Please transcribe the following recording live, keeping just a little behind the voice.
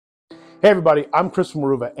Hey everybody, I'm Chris from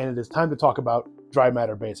Weruva, and it is time to talk about dry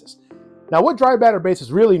matter basis. Now what dry matter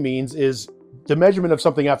basis really means is the measurement of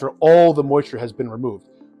something after all the moisture has been removed.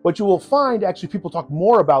 But you will find actually people talk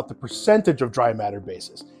more about the percentage of dry matter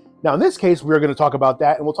basis. Now in this case, we're going to talk about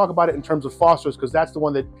that, and we'll talk about it in terms of phosphorus because that's the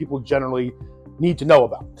one that people generally need to know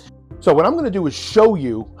about. So what I'm going to do is show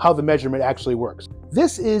you how the measurement actually works.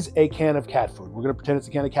 This is a can of cat food. We're going to pretend it's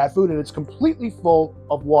a can of cat food, and it's completely full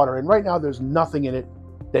of water. And right now there's nothing in it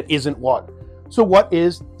that isn't water. So what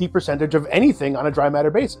is the percentage of anything on a dry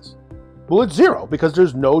matter basis? Well, it's 0 because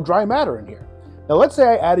there's no dry matter in here. Now let's say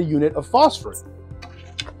I add a unit of phosphorus.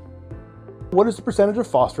 What is the percentage of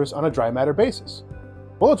phosphorus on a dry matter basis?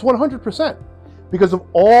 Well, it's 100%. Because of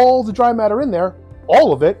all the dry matter in there,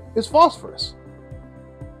 all of it is phosphorus.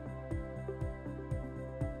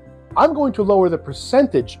 I'm going to lower the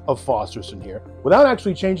percentage of phosphorus in here without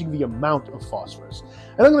actually changing the amount of phosphorus.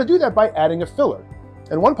 And I'm going to do that by adding a filler.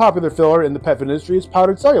 And one popular filler in the pet food industry is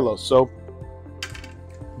powdered cellulose. So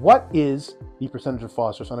what is the percentage of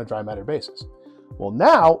phosphorus on a dry matter basis? Well,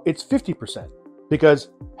 now it's 50% because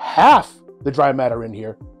half the dry matter in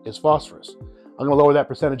here is phosphorus. I'm going to lower that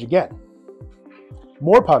percentage again.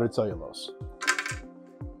 More powdered cellulose.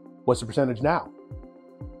 What's the percentage now?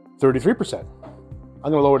 33%.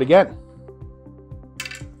 I'm going to lower it again.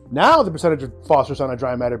 Now the percentage of phosphorus on a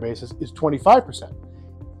dry matter basis is 25%.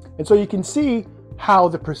 And so you can see how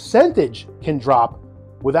the percentage can drop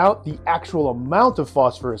without the actual amount of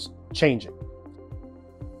phosphorus changing.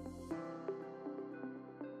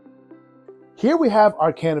 Here we have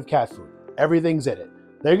our can of cat food. Everything's in it.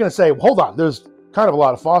 Now you're going to say, well, hold on, there's kind of a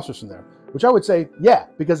lot of phosphorus in there. Which I would say, yeah,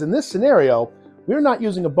 because in this scenario, we're not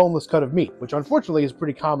using a boneless cut of meat, which unfortunately is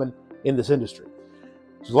pretty common in this industry.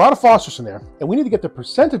 There's a lot of phosphorus in there, and we need to get the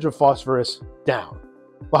percentage of phosphorus down.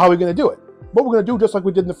 Well, how are we going to do it? What we're going to do, just like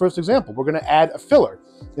we did in the first example, we're going to add a filler.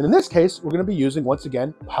 And in this case, we're going to be using, once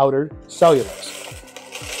again, powdered cellulose.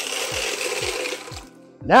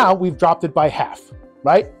 Now we've dropped it by half,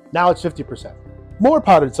 right? Now it's 50%. More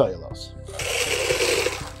powdered cellulose.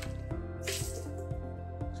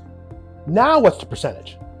 Now what's the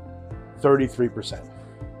percentage? 33%.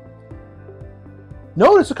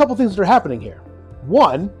 Notice a couple things that are happening here.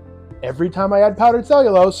 One, every time I add powdered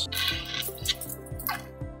cellulose,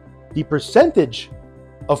 the percentage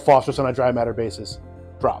of phosphorus on a dry matter basis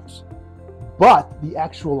drops, but the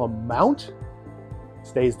actual amount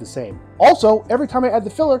stays the same. Also, every time I add the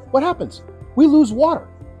filler, what happens? We lose water.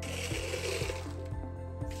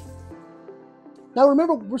 Now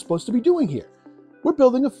remember what we're supposed to be doing here. We're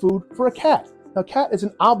building a food for a cat. Now, cat is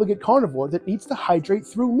an obligate carnivore that needs to hydrate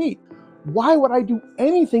through meat. Why would I do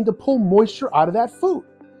anything to pull moisture out of that food?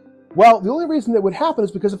 Well, the only reason that would happen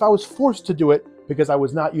is because if I was forced to do it because I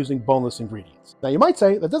was not using boneless ingredients. Now, you might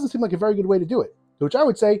say, that doesn't seem like a very good way to do it, to which I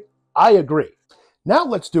would say, I agree. Now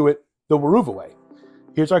let's do it the Weruva way.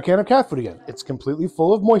 Here's our can of cat food again. It's completely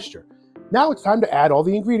full of moisture. Now it's time to add all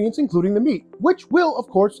the ingredients, including the meat, which will, of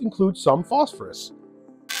course, include some phosphorus.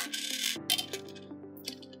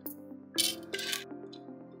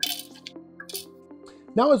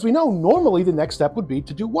 Now, as we know, normally the next step would be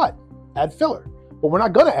to do what? Add filler. But we're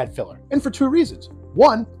not going to add filler, and for two reasons.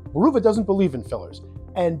 One, Weruva doesn't believe in fillers.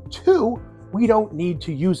 And two, we don't need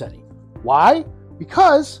to use any. Why?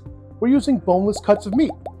 Because we're using boneless cuts of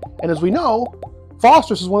meat. And as we know,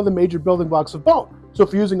 phosphorus is one of the major building blocks of bone. So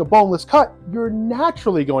if you're using a boneless cut, you're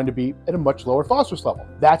naturally going to be at a much lower phosphorus level.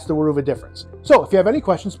 That's the Weruva difference. So if you have any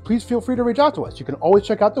questions, please feel free to reach out to us. You can always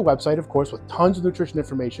check out the website, of course, with tons of nutrition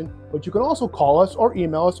information, but you can also call us or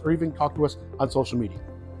email us or even talk to us on social media.